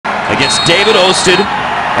against David Ousted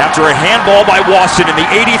after a handball by Waston in the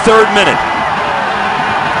 83rd minute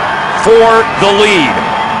for the lead.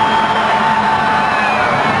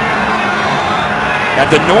 At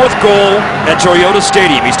the north goal at Toyota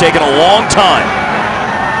Stadium, he's taken a long time.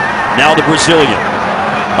 Now the Brazilian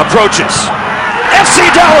approaches. FC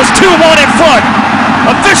Dallas 2-1 in front,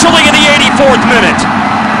 officially in the 84th minute.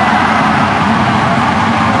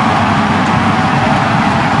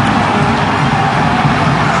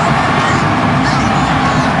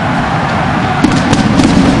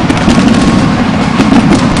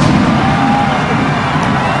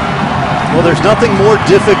 Well, there's nothing more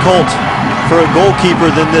difficult for a goalkeeper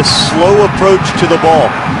than this slow approach to the ball.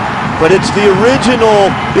 But it's the original,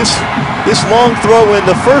 this long throw in,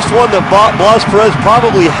 the first one that Blas Perez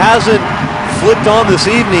probably hasn't flicked on this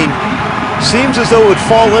evening. Seems as though it would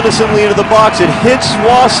fall innocently into the box. It hits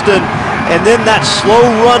Waston, and then that slow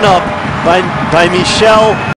run up by Michel.